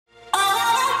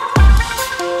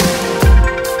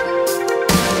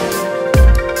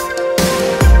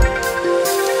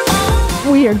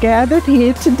are gathered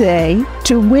here today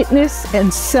to witness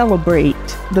and celebrate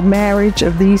the marriage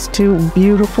of these two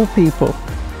beautiful people.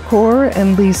 Cora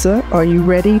and Lisa, are you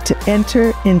ready to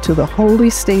enter into the holy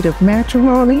state of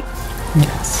matrimony?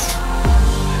 Yes.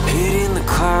 Hitting the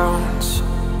clouds,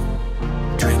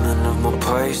 dreaming of my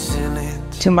place in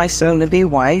it. To my soon-to-be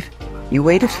wife, you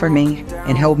waited for me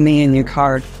and held me in your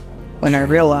heart when I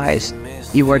realized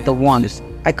you were the one.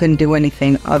 I couldn't do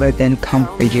anything other than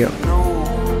comfort you.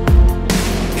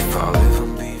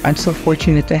 I'm so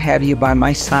fortunate to have you by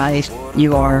my side.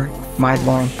 You are my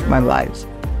love, my life.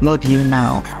 Love you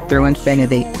now, through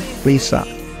infinity, Lisa.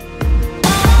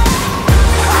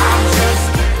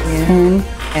 In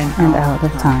and out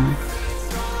of time.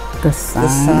 The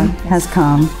sun has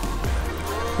come,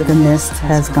 the mist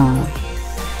has gone.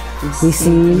 We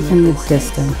see in the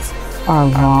distance our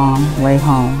long way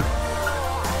home.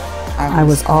 I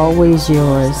was always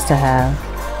yours to have.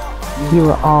 You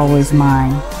were always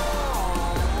mine.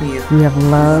 We have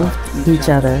loved each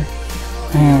other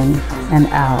in and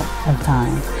out of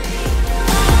time.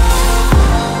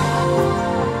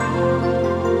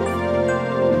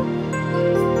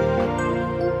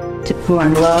 To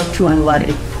unloved, to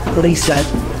unloved, Lisa.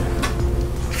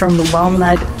 From the moment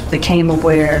I became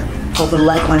aware of the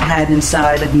life I had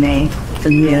inside of me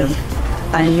from you,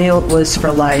 I knew it was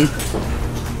for life.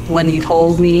 When you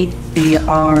hold me in your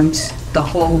arms, the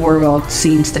whole world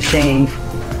seems to change,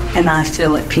 and I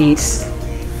feel at peace.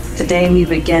 Today we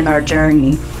begin our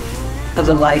journey of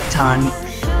a lifetime.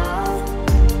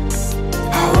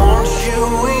 I want you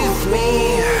with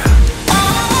me.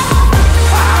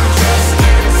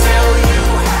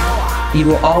 You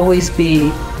will always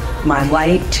be my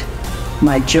light,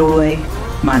 my joy,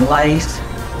 my life,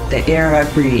 the air I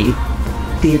breathe,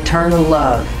 the eternal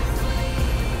love.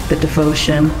 The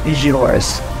devotion is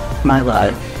yours, my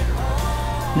love.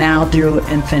 Now through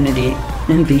infinity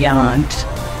and beyond.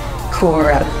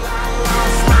 Cora.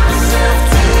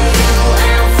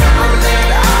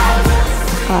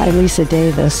 I, Lisa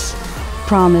Davis,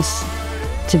 promise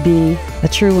to be a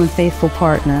true and faithful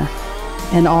partner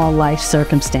in all life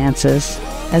circumstances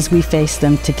as we face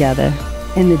them together,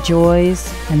 in the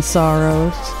joys and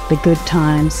sorrows, the good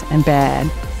times and bad,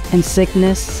 in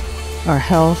sickness or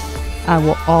health. I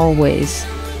will always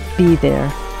be there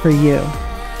for you,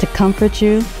 to comfort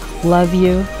you, love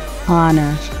you,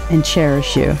 honor, and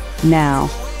cherish you, now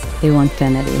through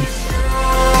infinity.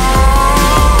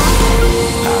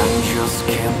 I just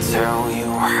can't tell you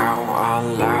how our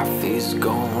life is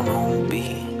gonna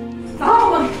be.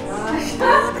 Oh my gosh.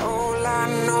 But all I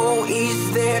know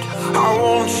is that I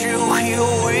want you here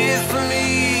with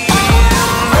me.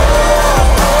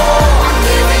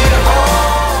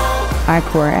 I,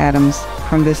 Cora Adams,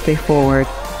 from this day forward,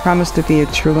 promise to be a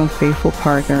true and faithful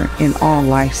partner in all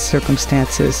life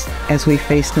circumstances as we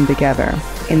face them together,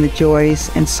 in the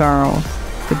joys and sorrows,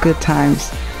 the good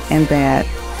times and bad,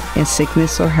 in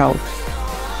sickness or health.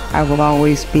 I will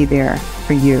always be there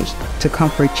for you, to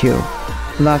comfort you,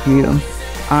 love you,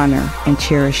 honor, and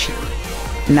cherish you,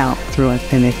 now through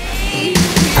infinity.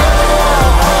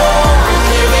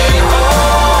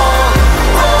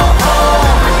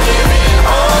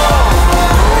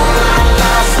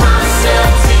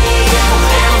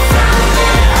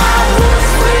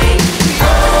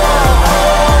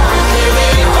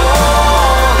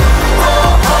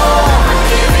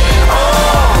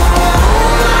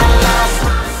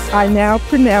 I now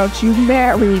pronounce you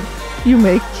married. You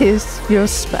may kiss your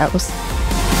spouse.